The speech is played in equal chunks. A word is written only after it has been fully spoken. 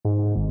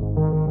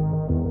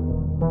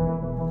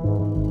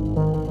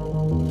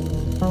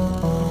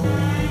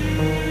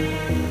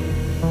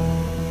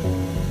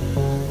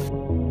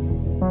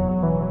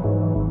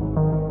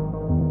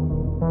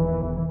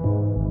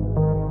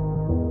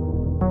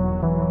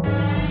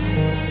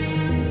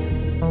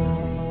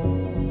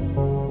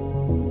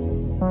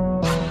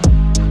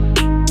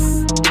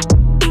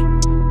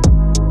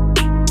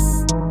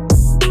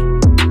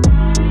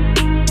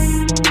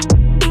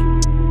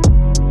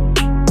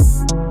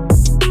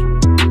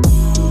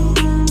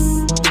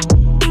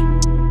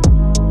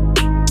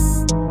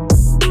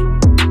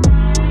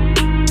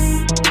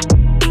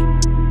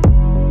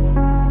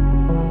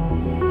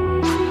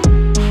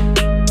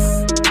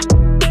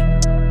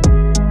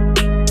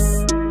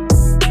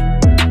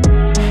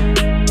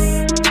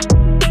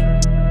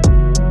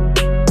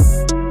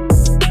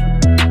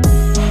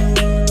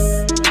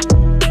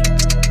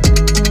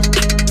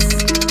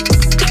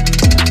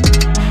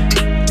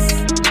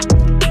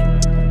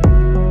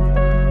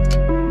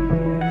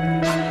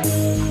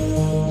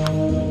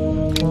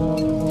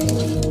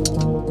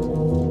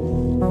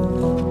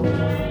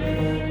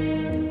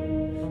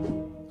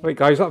Right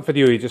guys, that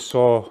video you just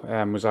saw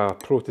was a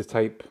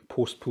prototype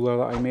post puller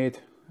that I made.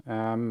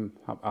 I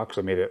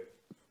actually made it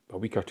a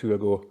week or two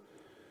ago.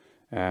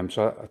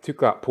 So I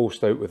took that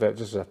post out with it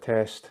just as a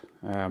test,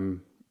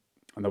 and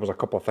there was a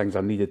couple of things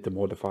I needed to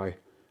modify.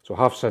 So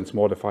I have since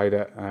modified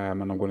it,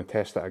 and I'm going to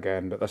test it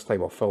again, but this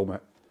time I'll film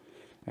it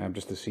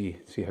just to see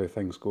how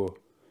things go.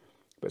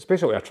 But it's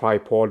basically a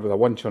tripod with a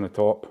winch on the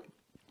top.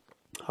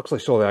 I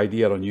actually saw the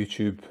idea on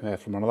YouTube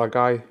from another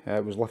guy.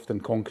 It was lifting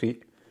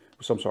concrete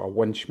with some sort of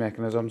winch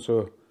mechanism.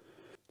 So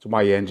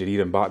my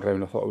engineering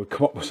background, I thought I would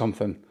come up with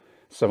something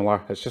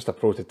similar. It's just a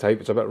prototype.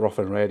 It's a bit rough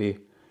and ready,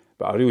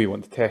 but I really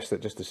want to test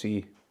it just to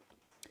see,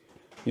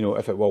 you know,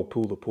 if it will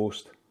pull the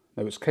post.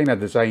 Now it's kind of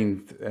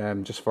designed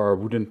just for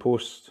wooden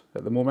posts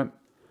at the moment.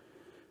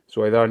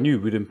 So either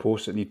new wooden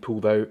posts that need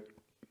pulled out,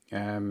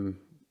 even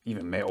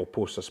metal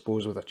posts I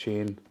suppose with a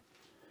chain,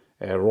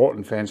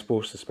 rotten fence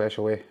posts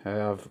especially.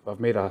 I've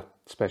made a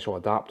special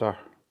adapter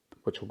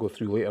which we'll go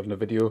through later in the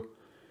video,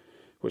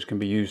 which can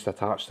be used to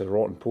attach the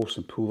rotten posts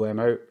and pull them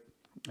out.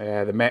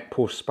 The met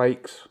post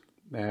spikes,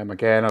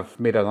 again I've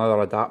made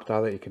another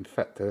adapter that you can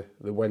fit to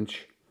the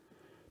winch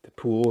to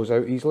pull those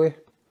out easily.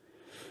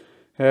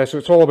 So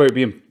it's all about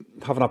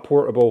having a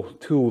portable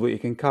tool that you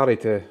can carry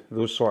to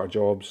those sort of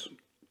jobs.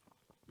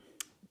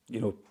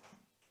 You know,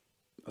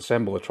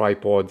 assemble a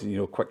tripod, you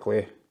know,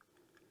 quickly,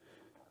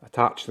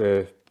 attach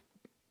the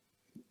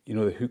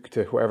hook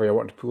to whatever you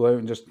want to pull out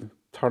and just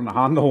turn the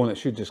handle and it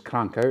should just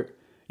crank out.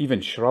 Even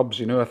shrubs,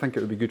 you know, I think it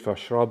would be good for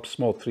shrubs,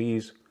 small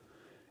trees,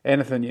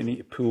 anything you need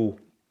to pull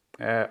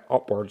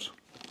upwards.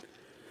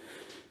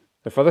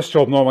 But for this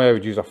job normally I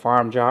would use a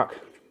farm jack.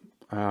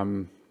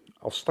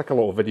 I'll stick a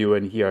little video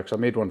in here because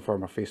I made one for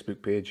my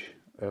Facebook page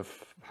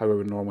of how I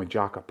would normally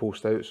jack a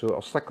post out. So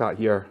I'll stick that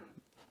here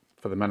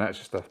for the minute. It's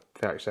just a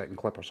 30-second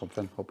clip or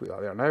something. I'll put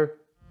that there now.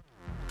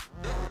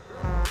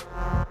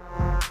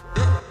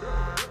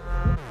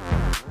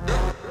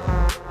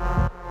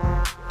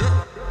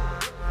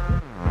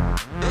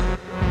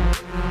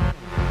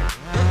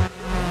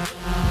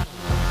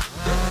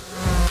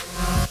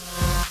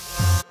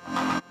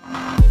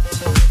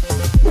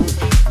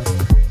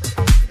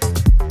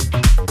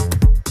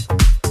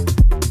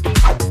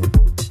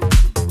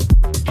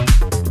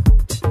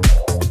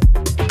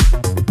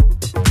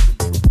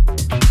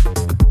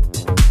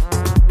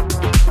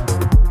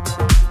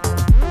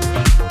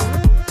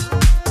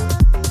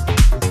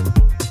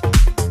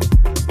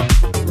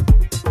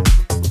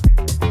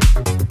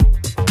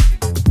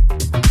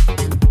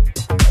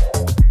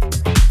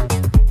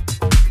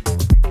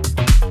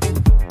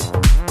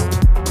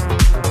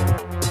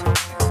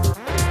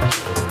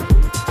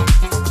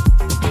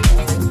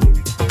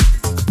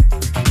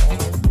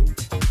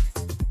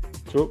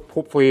 So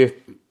hopefully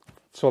you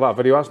saw that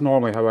video. That's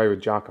normally how I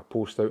would jack a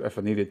post out if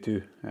I needed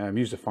to.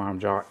 Use the farm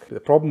jack.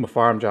 The problem with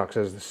farm jacks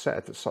is they sit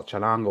at such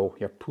an angle.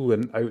 You're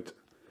pulling out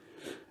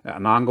at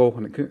an angle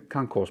and it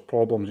can cause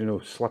problems, you know,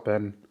 slip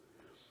in,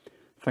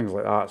 things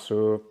like that.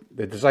 So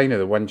the design of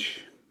the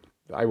winch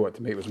that I wanted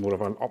to make was more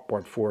of an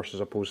upward force as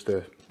opposed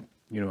to,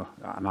 you know,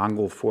 an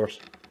angled force.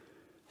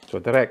 So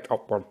a direct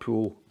upward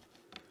pull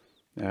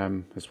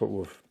is what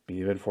we've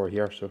been aiming for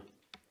here. So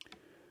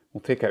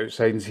we'll take it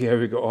outside and see how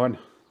we got on.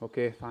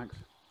 Okay, thanks.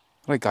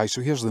 Right guys, so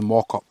here's the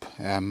mock-up.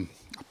 I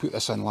put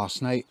this in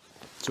last night.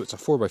 So it's a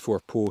 4x4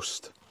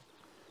 post.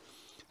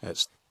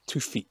 It's 2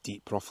 feet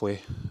deep roughly,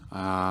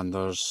 and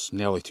there's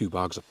nearly 2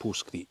 bags of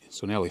postcrete,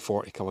 so nearly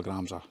 40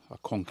 kilograms of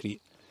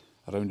concrete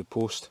around the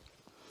post.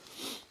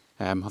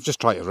 I've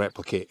just tried to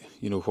replicate,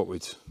 you know, what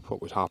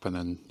would happen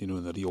in, you know,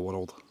 in the real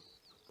world.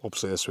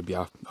 Obviously this would be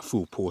a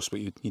full post, but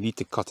you need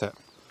to cut it.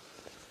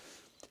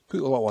 Put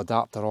a little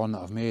adapter on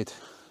that I've made.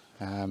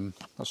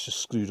 That's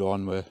just screwed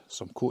on with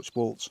some coach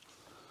bolts.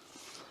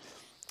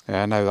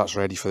 Now that's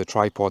ready for the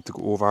tripod to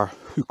go over,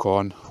 hook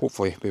on,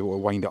 hopefully be able to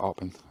wind it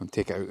up and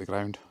take it out of the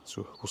ground.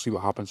 So we'll see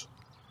what happens.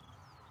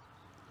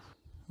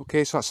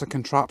 Okay, so that's the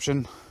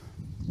contraption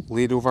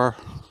laid over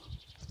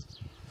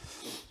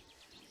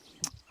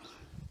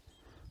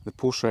the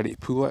post, ready to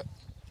pull it.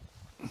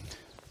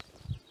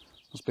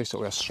 There's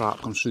basically a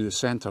strap comes through the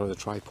centre of the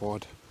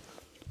tripod,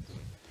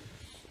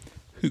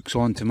 hooks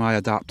onto my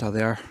adapter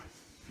there.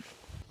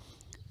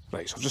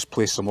 Right, so I've just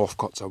placed some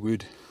offcuts of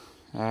wood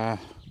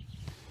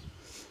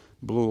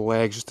below the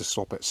legs just to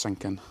stop it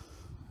sinking.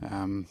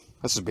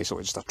 This is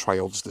basically just a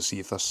trial just to see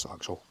if this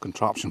actual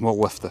contraption will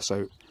lift this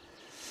out.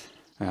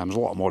 There's a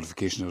lot of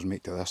modifications I was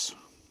made to this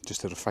just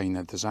to refine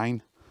the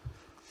design.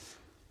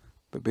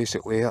 But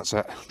basically that's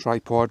it,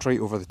 tripod right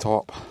over the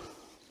top.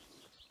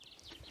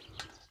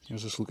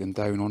 Here's just looking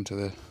down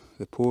onto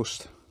the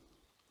post.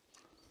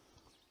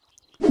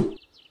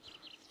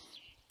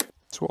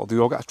 So what I'll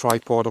do, I'll get a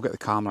tripod, I'll get the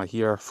camera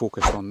here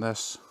focused on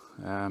this.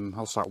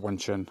 I'll start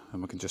winching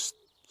and we can just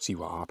see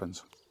what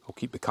happens. I'll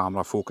keep the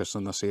camera focused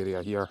on this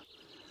area here.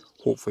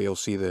 Hopefully you'll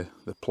see the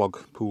plug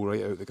pull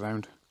right out of the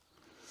ground.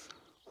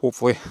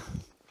 Hopefully.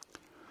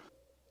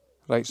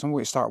 Right, so I'm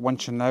going to start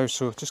winching now,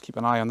 so just keep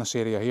an eye on this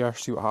area here,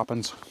 see what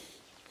happens.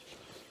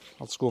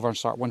 I'll just go over and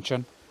start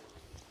winching.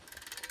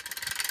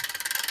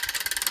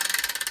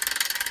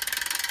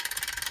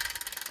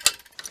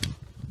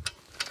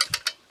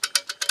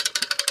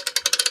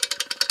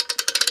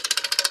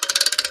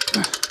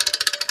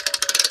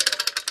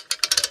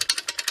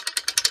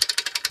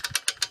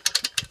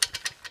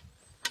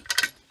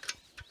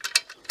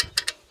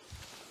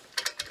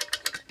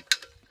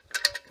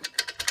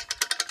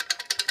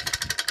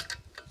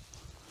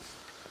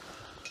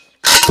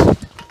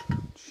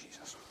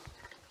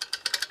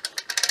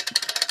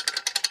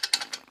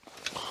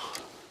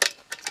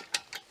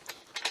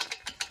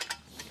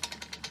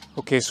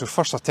 Okay, so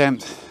first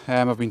attempt,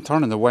 I've been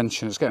turning the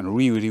winch and it's getting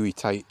really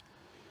tight,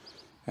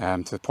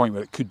 to the point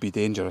where it could be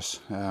dangerous.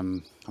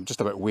 I'm just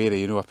a bit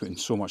wary, you know, of putting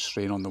so much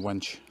strain on the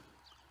winch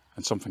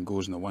and something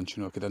goes in the winch,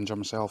 you know, I could injure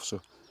myself.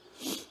 So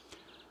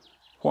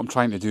what I'm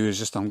trying to do is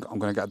just, I'm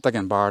going to get a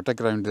digging bar,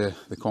 dig around the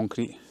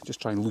concrete,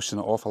 just try and loosen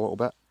it off a little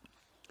bit,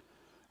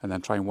 and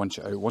then try and winch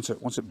it out. Once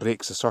it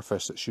breaks the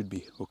surface, it should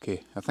be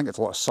okay. I think it's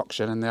a lot of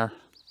suction in there.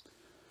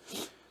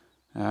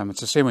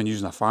 It's the same when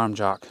using a farm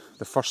jack.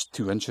 The first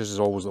 2 inches is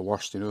always the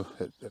worst, you know.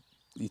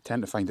 You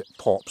tend to find it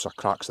pops or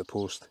cracks the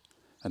post,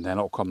 and then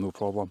it'll come no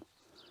problem.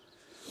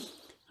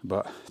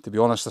 But to be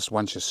honest, this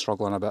winch is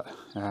struggling a bit,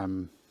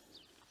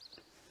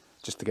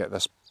 just to get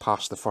this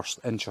past the first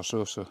inch or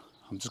so. So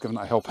I'm just giving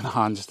it a helping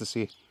hand just to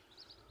see.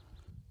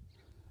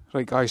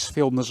 Right guys,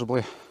 failed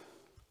miserably.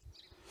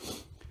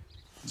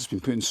 I've just been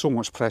putting so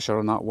much pressure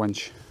on that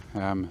winch,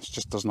 it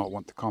just does not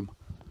want to come.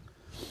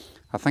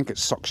 I think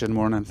it's suction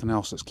more than anything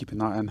else that's keeping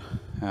that in.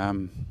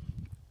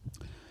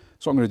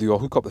 So what I'm going to do, I'll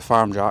hook up the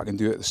farm jack and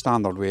do it the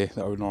standard way that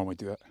I would normally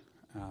do it.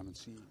 And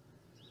see.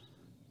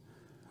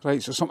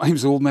 Right, so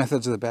sometimes the old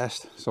methods are the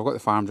best. So I've got the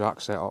farm jack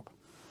set up.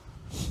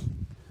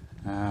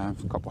 A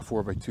couple of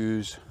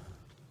 4x2s.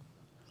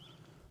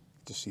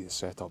 Just see the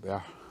setup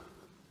there.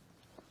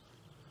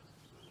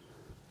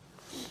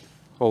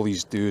 All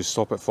these do is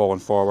stop it falling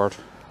forward.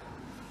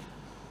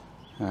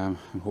 And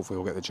hopefully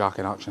we'll get the jack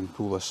in action,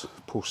 pull this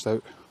post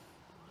out.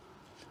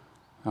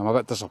 I'm a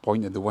bit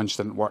disappointed the winch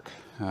didn't work,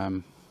 but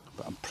I'm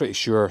pretty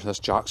sure this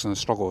jack's in a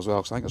struggle as well,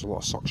 because I think there's a lot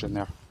of suction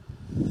there.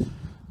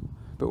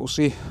 But we'll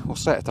see, we'll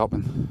set it up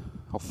and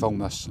I'll film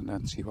this and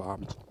then see what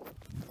happens.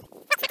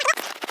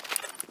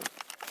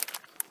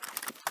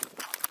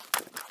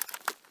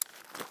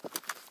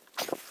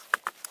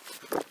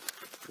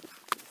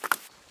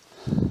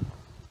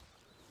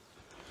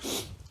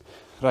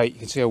 Right, you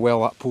can see how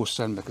well that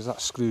post's in, because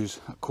that screws,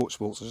 that coach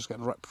bolts are just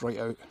getting ripped right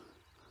out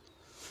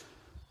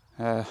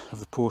of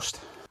the post.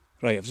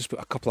 Right, I've just put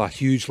a couple of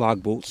huge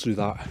lag bolts through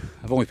that.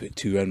 I've only put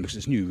 2 in because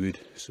it's new wood,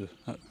 so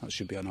that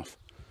should be enough.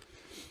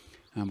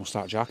 And we'll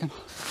start jacking.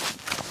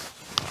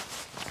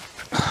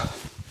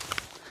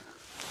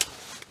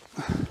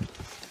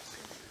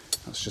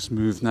 That's just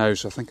moved now,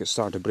 so I think it's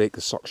starting to break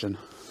the suction.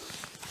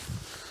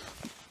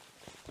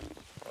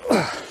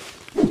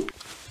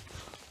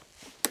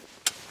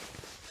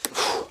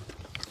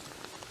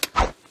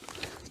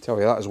 Tell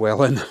you that is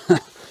well in.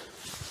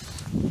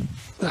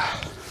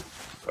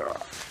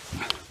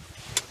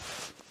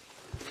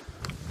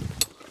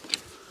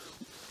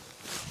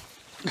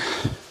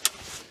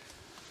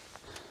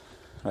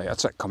 Right,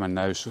 that's it coming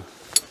now, so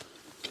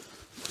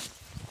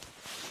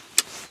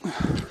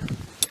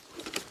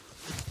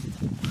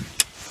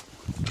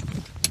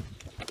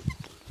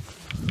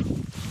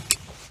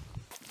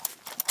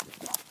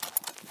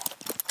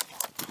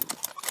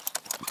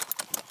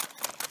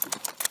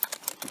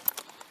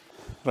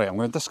right, I'm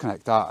going to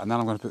disconnect that and then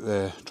I'm going to put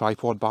the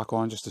tripod back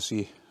on just to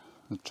see,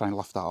 and try and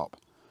lift that up,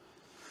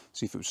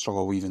 see if it would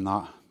struggle leaving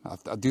that.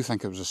 I do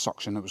think it was a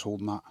suction that was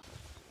holding that.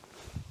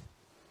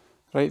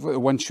 Right, I've got the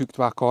winch hooked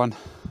back on.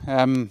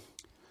 I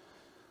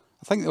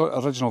think the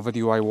original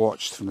video I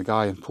watched from the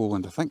guy in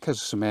Poland, I think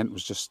his cement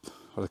was just,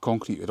 or the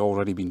concrete had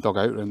already been dug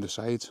out around the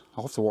sides.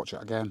 I'll have to watch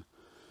it again.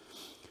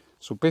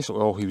 So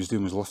basically all he was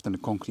doing was lifting the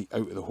concrete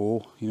out of the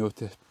hole, you know,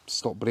 to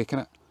stop breaking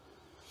it.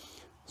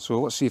 So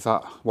let's see if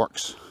that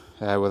works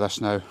with this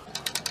now.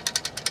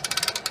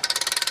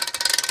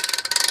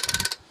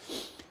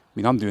 I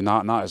mean, I'm doing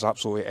that and that is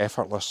absolutely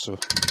effortless, so.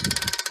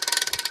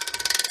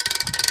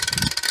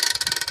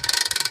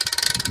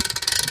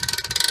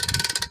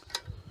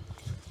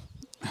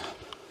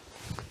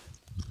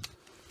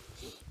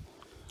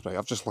 Right,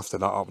 I've just lifted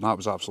that up and that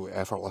was absolutely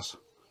effortless.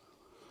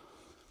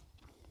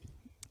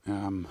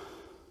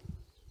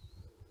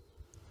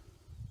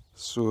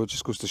 So it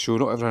just goes to show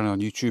not everything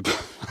on YouTube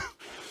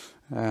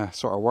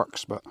sort of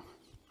works, but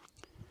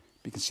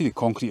you can see the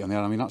concrete in there.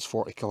 I mean, that's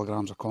 40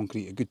 kilograms of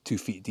concrete, a good 2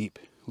 feet deep.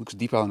 Looks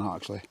deeper than that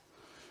actually.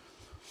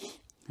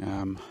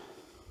 And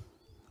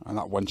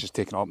that winch is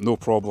taken up, no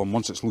problem,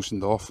 once it's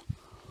loosened off.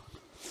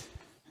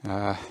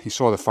 You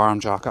saw the farm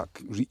jack, that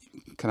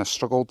kind of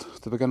struggled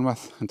to begin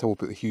with until we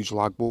put the huge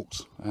lag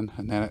bolts in,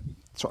 and then it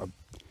sort of,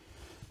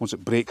 once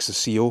it breaks the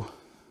seal,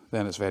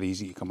 then it's very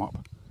easy to come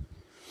up.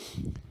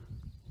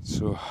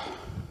 So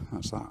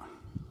that's that.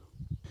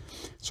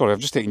 Sorry, I've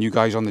just taken you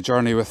guys on the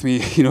journey with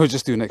me, you know,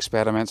 just doing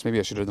experiments. Maybe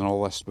I should have done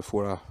all this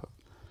before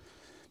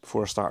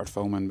I started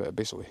filming, but it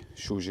basically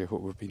shows you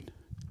what we've been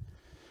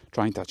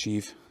trying to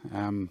achieve.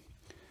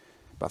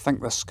 But I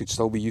think this could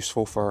still be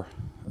useful for,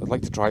 I'd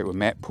like to try it with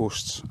met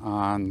posts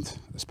and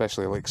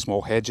especially like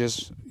small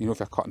hedges, you know, if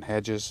you're cutting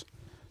hedges,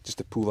 just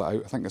to pull that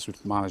out. I think this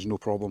would manage no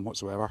problem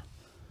whatsoever.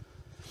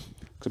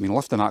 Because I mean,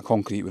 lifting that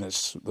concrete when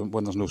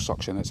there's no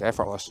suction, it's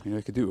effortless. You know,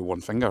 you could do it with one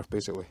finger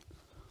basically.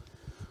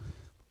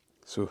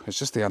 So it's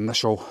just the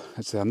initial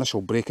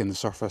break in the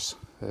surface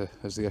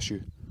is the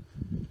issue.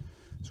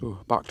 So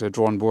back to the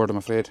drawing board, I'm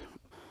afraid.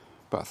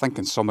 But I think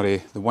in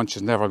summary, the winch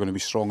is never going to be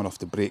strong enough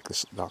to break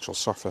the actual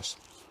surface.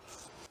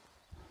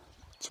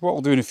 So what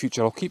I'll do in the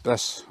future, I'll keep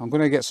this. I'm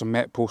going to get some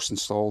met posts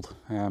installed.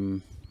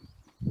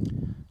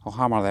 I'll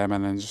hammer them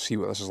in and just see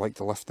what this is like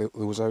to lift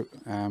those out.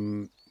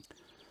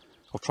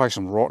 I'll try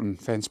some rotten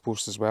fence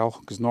posts as well,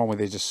 because normally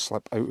they just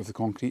slip out of the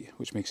concrete,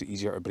 which makes it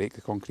easier to break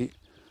the concrete.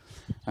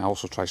 And I'll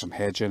also try some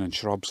hedging and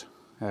shrubs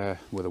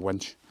with a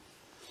winch.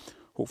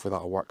 Hopefully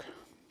that'll work.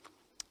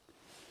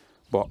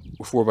 But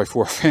with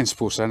 4x4 fence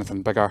posts,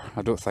 anything bigger,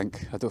 I don't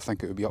think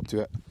it would be up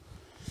to it.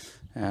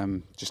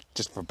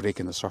 Just for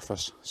breaking the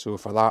surface. So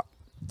for that,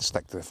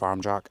 stick to the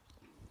farm jack.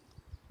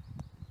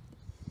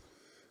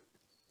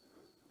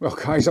 Well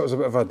guys, that was a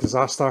bit of a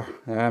disaster.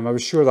 I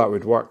was sure that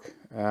would work,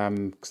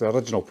 because the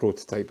original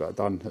prototype that I'd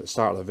done at the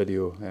start of the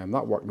video,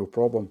 that worked no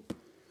problem.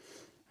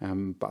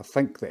 But I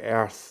think the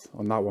earth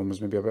on that one was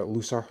maybe a bit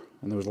looser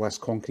and there was less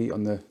concrete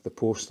on the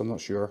post, I'm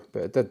not sure,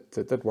 but it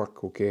did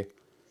work okay.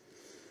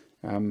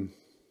 I'm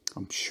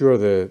sure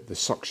the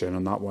suction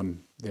on that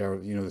one there,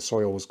 you know, the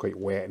soil was quite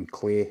wet and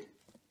clay,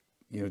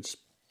 you know, just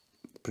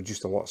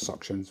produced a lot of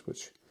suctions,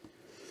 which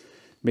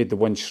made the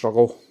winch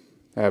struggle.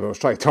 But I was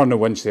trying to turn the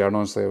winch there and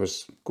honestly I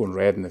was going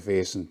red in the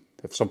face, and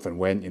if something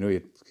went, you know,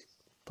 you'd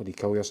bloody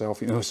kill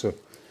yourself, you know, so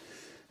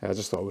I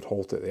just thought I would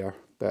halt it there.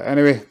 But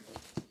anyway,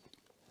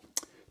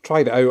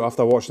 tried it out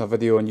after watching a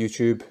video on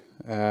YouTube.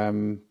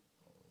 The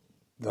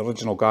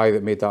original guy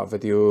that made that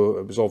video,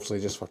 it was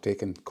obviously just for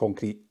taking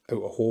concrete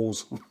out of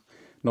holes,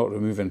 not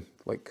removing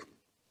like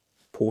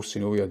posts,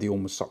 you know, you're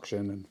dealing with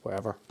suction and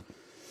whatever.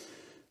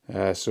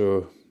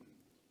 So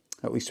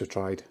at least we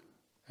tried.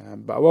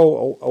 But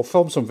I'll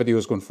film some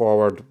videos going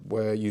forward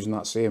using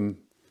that same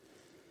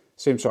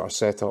sort of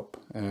setup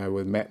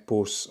with met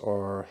posts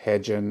or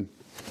hedging,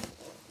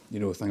 you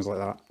know, things like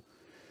that.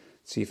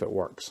 See if it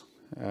works.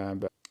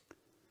 But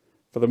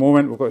for the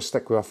moment, we've got to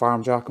stick with a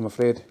farm jack, I'm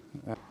afraid.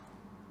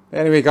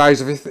 Anyway,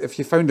 guys, if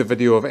you found the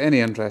video of any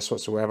interest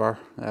whatsoever,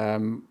 I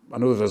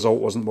know the result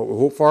wasn't what we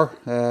hoped for,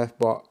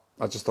 but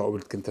I just thought I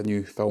would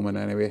continue filming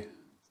anyway.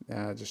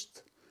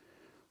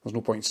 There's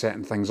no point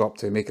setting things up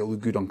to make it look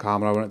good on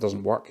camera when it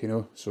doesn't work, you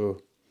know.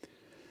 So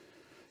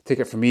take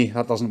it from me,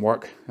 that doesn't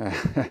work.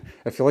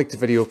 If you liked the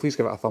video, please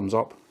give it a thumbs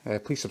up.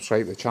 Please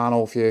subscribe to the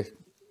channel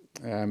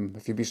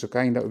if you'd be so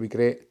kind. That would be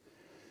great.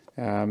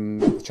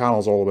 The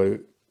channel's all about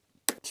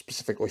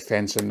specifically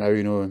fencing now,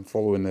 you know, and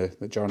following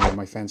the journey of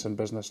my fencing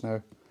business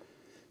now,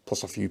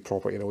 plus a few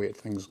property related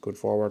things going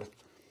forward.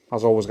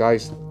 As always,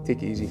 guys,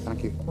 take it easy.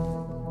 Thank you.